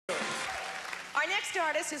Our next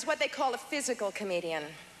artist is what they call a physical comedian.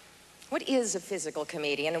 What is a physical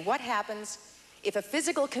comedian, and what happens if a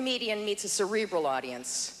physical comedian meets a cerebral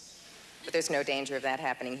audience? But there's no danger of that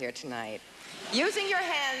happening here tonight. Using your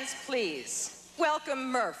hands, please.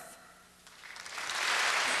 Welcome, Murph.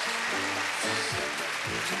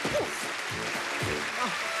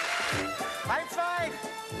 High five!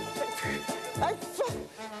 High five!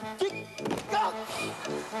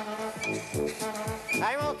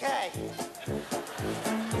 I'm okay.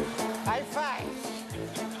 High five.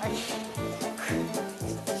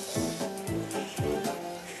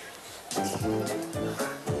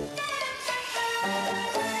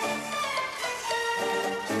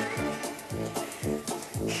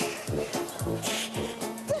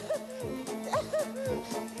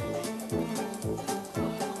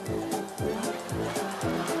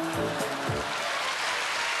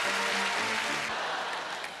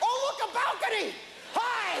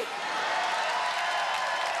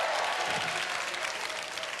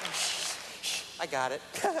 I got it.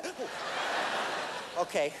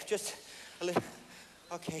 Okay, just a little.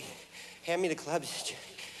 Okay, hand me the clubs.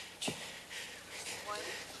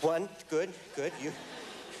 One, good, good. You.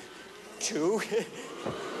 Two.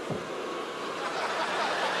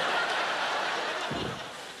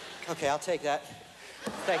 Okay, I'll take that.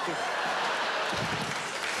 Thank you.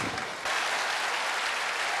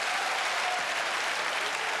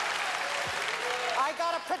 I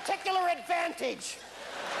got a particular advantage.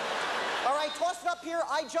 All right, toss it up here.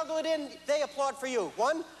 I juggle it in. They applaud for you.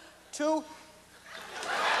 1, 2.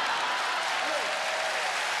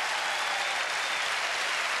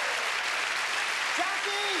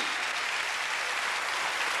 Jackie!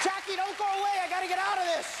 Jackie, don't go away. I gotta get out of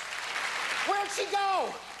this. Where'd she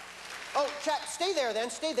go? Oh, Jack, stay there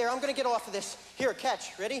then. Stay there. I'm gonna get off of this. Here,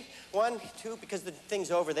 catch. Ready? 1, 2, because the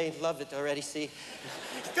thing's over. They loved it already, see?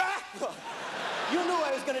 Ah! You knew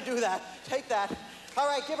I was gonna do that. Take that. All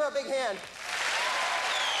right, give her a big hand.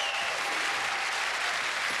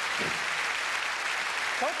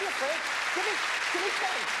 Don't be afraid. Give me 10.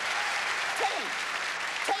 10.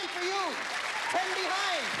 10 for you. 10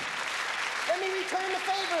 behind. Let me return the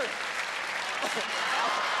favor.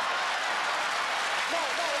 No,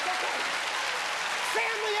 it's okay.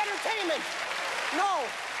 Family entertainment. No.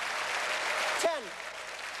 10.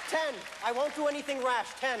 10. I won't do anything rash.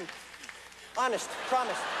 10. Honest,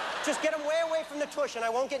 promise. Just get them way away from the tush and I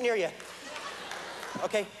won't get near you.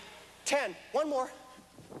 Okay, 10. One more.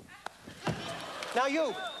 Now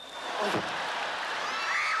you.